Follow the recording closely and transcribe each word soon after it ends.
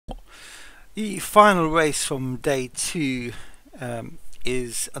The final race from day two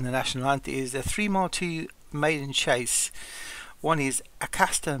is on the National Hunt is a 3 mile 2 maiden chase. One is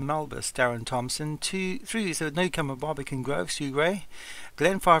Acasta Malbus, Darren Thompson. 3 is a newcomer, Barbican Grove, Sue Gray.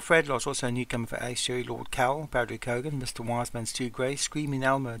 Glenfire Fredloss, also a newcomer for Ace Cherry, Lord Cowell, Patrick Hogan, Mr. Wiseman, Stu Gray, Screaming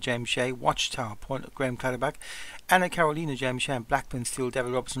Elmer, James Shea, Watchtower, Graham Clutterbuck, Anna Carolina, James Shea, Blackburn Steel,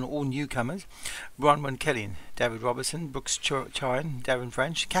 David Robertson, all newcomers. Bronwyn Kelly, David Robertson, Brooks Chine, Darren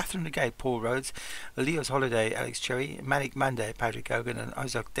French, Catherine the Gate, Paul Rhodes, Leo's Holiday, Alex Cherry, Manic Monday, Patrick Hogan, and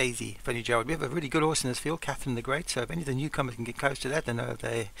Ozark Daisy, Fanny Gerald. We have a really good horse in this field, Catherine the Great, so if any of the newcomers can get close to that, then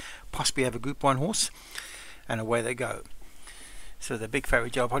they possibly have a Group 1 horse, and away they go. So the big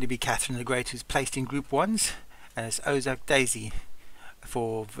favourite job will probably be Catherine the Great, who's placed in Group 1s, and it's Ozark Daisy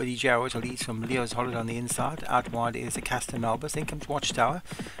for Vinnie Gerald, who leads from Leo's Holiday on the inside. Out wide is a Acasta Malbus, then comes Watchtower,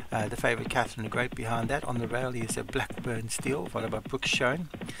 the favourite Catherine the Great behind that. On the rail is a Blackburn Steel, followed by Brooks Shone,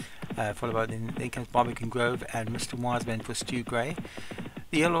 followed by then comes Barbican Grove and Mr. Wiseman for Stu Gray.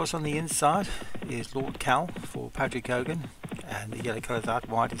 The yellow horse on the inside is Lord Cal for Patrick Hogan, and the yellow colours out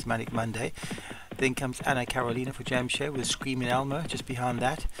wide is Manic Monday. Then comes Anna Carolina for James Shea with Screaming Elmo just behind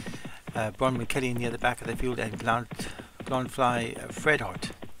that. Bronwyn Kelly near the back of the field, and Glenfly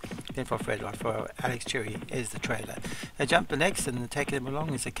Fredhot. Then for Fredhot for Alex Cherry is the trailer. They jump the next and taking them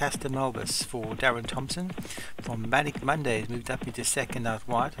along is a Acasta Malbus for Darren Thompson. From Manic Monday is moved up into second out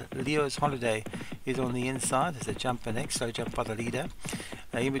wide. Leo's Holiday is on the inside as they jump the next, slow jump by the leader.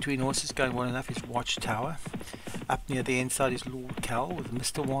 In between horses going well enough is Watchtower. Up near the inside is Lord Cal with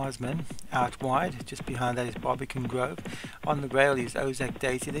Mr. Wiseman. Out wide, just behind that is Barbican Grove. On the rail is Ozark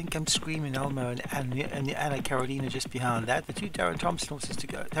Daisy. Then comes Screaming Elmo and Anna Carolina just behind that. The two Darren Thompson horses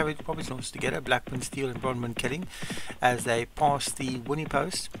together, David Robertson horses together, Blackburn Steel and Bronwyn Kelly, as they pass the winning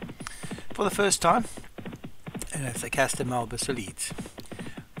post for the first time. And it's Acasta Malbus who leads.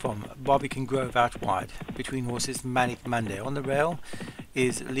 From Barbican Grove out wide, between horses Manic Monday. On the rail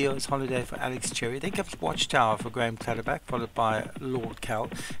is Leo's Holiday for Alex Cherry. Then comes Watchtower for Graham Clutterbuck, followed by Lord Cal.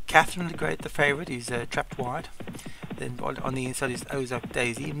 Catherine the Great, the favourite, is trapped wide. Then on the inside is Ozark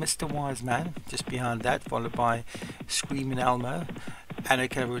Daisy. Mr. Wiseman just behind that, followed by Screaming Elmo. Anna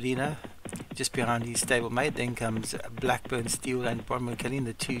Carolina just behind his stablemate. Then comes Blackburn Steel and Bronwyn Kelly,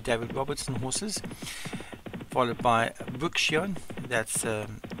 the two David Robertson horses, followed by Brookshion. That's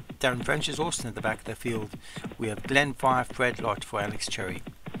Darren French's horse. At the back of the field we have Glenfire Fredlot for Alex Cherry.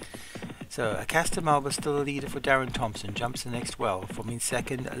 So Acasta Malbus still the leader for Darren Thompson, jumps the next well. From in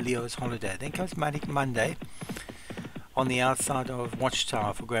second, Leo's Holiday. Then comes Manic Monday on the outside of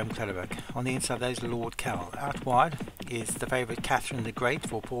Watchtower for Graham Clutterbuck. On the inside there's Lord Cal. Out wide is the favourite Catherine the Great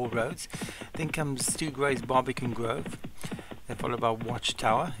for Paul Rhodes. Then comes Stu Gray's Barbican Grove, followed by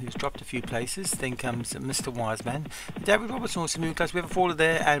Watchtower, who's dropped a few places. Then comes Mr. Wiseman. David Robertson also moved close. We have a faller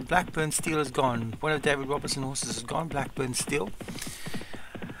there, and Blackburn Steel is gone. One of David Robertson horses is gone, Blackburn Steel.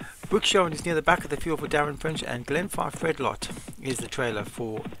 Brookshaw is near the back of the field for Darren French, and Glenfire Fredlot is the trailer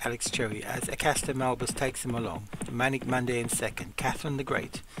for Alex Cherry as Acasta Malbus takes him along. Manic Monday in second, Catherine the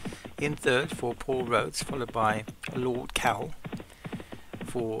Great in third for Paul Rhodes, followed by Lord Cal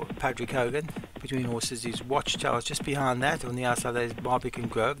for Patrick Hogan. Between horses is Watchtower just behind that. On the outside there is Barbican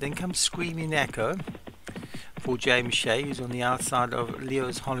Grove. Then comes Screaming Echo for James Shea, who's on the outside of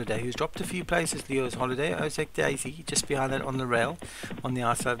Leo's Holiday, who's dropped a few places. Leo's Holiday, Ozark Daisy just behind that on the rail. On the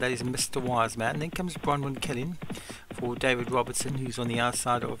outside that is Mr. Wiseman. Then comes Bronwyn Kelly for David Robertson, who's on the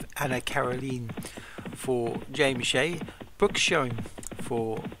outside of Anna Caroline for James Shea. Brooks Showing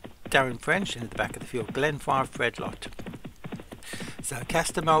for Darren French, and at the back of the field Glenfire Fredlot. So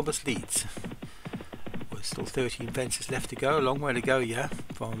Acasta Malbus leads. Still 13 fences left to go, a long way to go, yeah.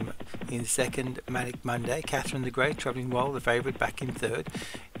 From in second, Manic Monday, Catherine the Great travelling well, the favourite back in third.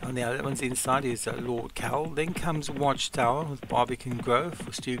 On the other one's inside is Lord Cal. Then comes Watchtower with Barbican Grove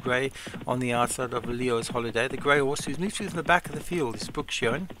for Stu Gray on the outside of Leo's Holiday. The grey horse who's moved through the back of the field is Brooks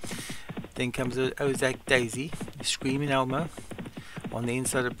Showing. Then comes Ozark Daisy, Screaming Elmo on the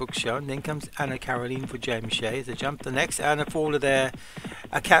inside of Brookshaw. Then comes Anna Caroline for James Shea. They jump the next, and a faller there.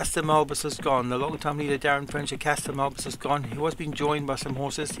 Acasta Malbus has gone. The long time leader Darren French, Acasta Malbus has gone. He was being joined by some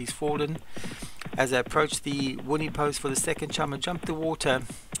horses. He's fallen as they approach the winning post for the second time and jump the water,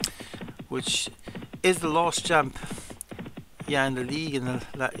 which is the last jump, yeah, in the league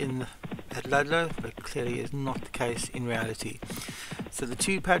at Ludlow, but clearly is not the case in reality. So the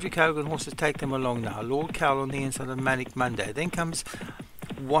two Patrick Hogan horses take them along now. Lord Cowell on the inside of Manic Monday. Then comes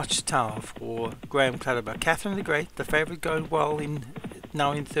Watchtower for Graham Clutterbuck. Catherine the Great, the favourite, going well in start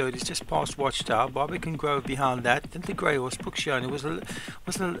now in third. It's just past Watchtower. Barbican Grove behind that. Then the grey horse Brookshire was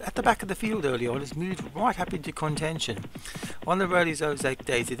at the back of the field early on. It's moved right up into contention. On the road is Ozak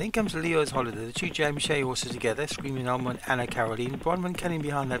Daisy. Then comes Leo's Holiday. The two James Shea horses together. Screaming Elmo and Anna Caroline. Bronwyn Canning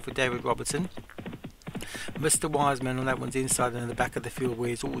behind that for David Robertson. Mr. Wiseman on that one's inside, and in the back of the field where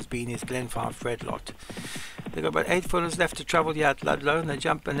he's always been is Glenfarb Fredlot. They've got about 8 furlongs left to travel here at Ludlow, and they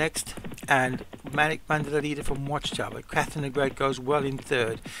jump the next, and Manic Band the leader from Watchtower. Catherine the Great goes well in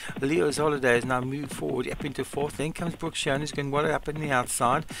third. Leo's Holiday has now moved forward up into fourth. Then comes Brooke Shone, who's going well up in the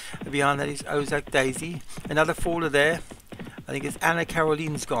outside. Behind that is Ozak Daisy. Another faller there. I think it's Anna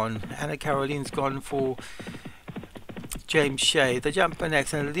Caroline's gone. Anna Caroline's gone for James Shea. The jumper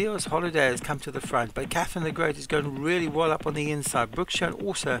next, and Leo's Holiday has come to the front, but Catherine the Great is going really well up on the inside. Brookshire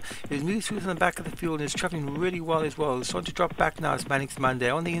also is moved through from the back of the field and is travelling really well as well. It's starting to drop back now. It's Mannix Monday.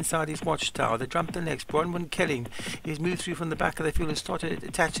 On the inside is Watchtower. The jumper next, Bronwyn Killing is moved through from the back of the field and started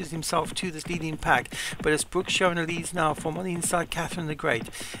attaches himself to this leading pack, but it's Brookshire in the leads now from on the inside Catherine the Great.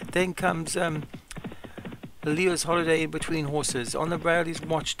 Then comes Leo's Holiday in between horses. On the rail is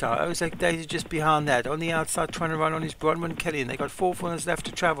Watchtower. Ozak Daisy just behind that. On the outside trying to run on is Bronwyn Kelly. And they got 4 furlongs left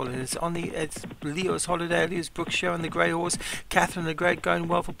to travel. And it's Leo's Holiday, Leo's Brookshire and the grey horse. Catherine the Great going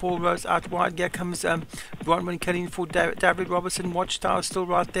well for Paul Rose. Out wide. Here comes Bronwyn Kelly for David Robertson. Watchtower still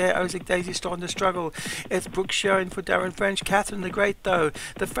right there. Ozak Daisy starting to struggle. It's Brookshire in for Darren French. Catherine the Great though,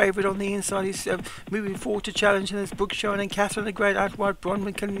 the favourite on the inside, is moving forward to challenge. And it's Brookshire and Catherine the Great out wide.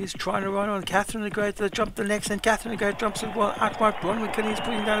 Bronwyn Kelly is trying to run on. Catherine the Great to the jump the next, and Catherine the Great jumps as well. Out wide, Bronwyn Kelly is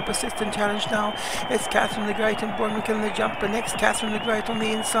putting down a persistent challenge now. It's Catherine the Great and Bronwyn Kelly the jumper next. Catherine the Great on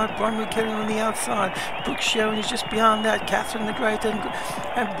the inside, Bronwyn Kelly on the outside. Brookshire is just behind that. Catherine the Great and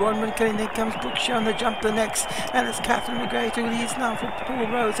Bronwyn Kelly. Then comes Brookshire on the jumper next, and it's Catherine the Great who leads now for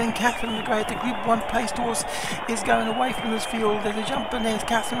Paul Rose. And Catherine the Great, the Group 1 placed horse, is going away from this field. There's a jumper next.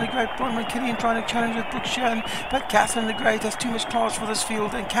 Catherine the Great, Bronwyn Kelly trying to challenge with Brookshire, but Catherine the Great has too much class for this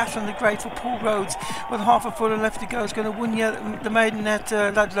field. And Catherine the Great for Paul Rhodes with half a furlong left to go is going to win the maiden at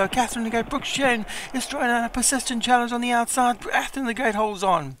Ludlow. Catherine the Great, Brookshire is throwing out a persistent challenge on the outside. Catherine the Great holds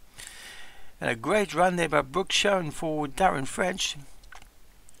on. And a great run there by Brookshire for Darren French,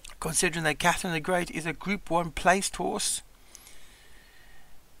 considering that Catherine the Great is a Group 1 placed horse.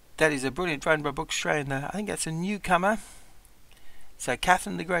 That is a brilliant run by Brookshire, and I think that's a newcomer. So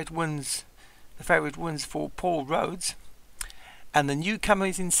Catherine the Great wins, the favourite wins for Paul Rhodes. And the newcomer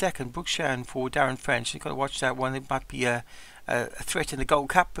is in second, Brookshire for Darren French. You've got to watch that one. It might be a threat in the Gold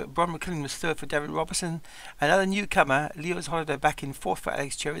Cup. Bronwyn McKillen was third for David Robertson. Another newcomer, Leo's Holiday, back in fourth for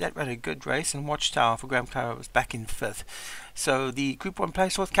Alex Cherry. That ran a good race. And Watchtower for Graham Clara was back in fifth. So the Group 1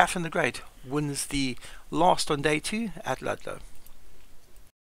 place horse, Catherine the Great, wins the last on day 2 at Ludlow.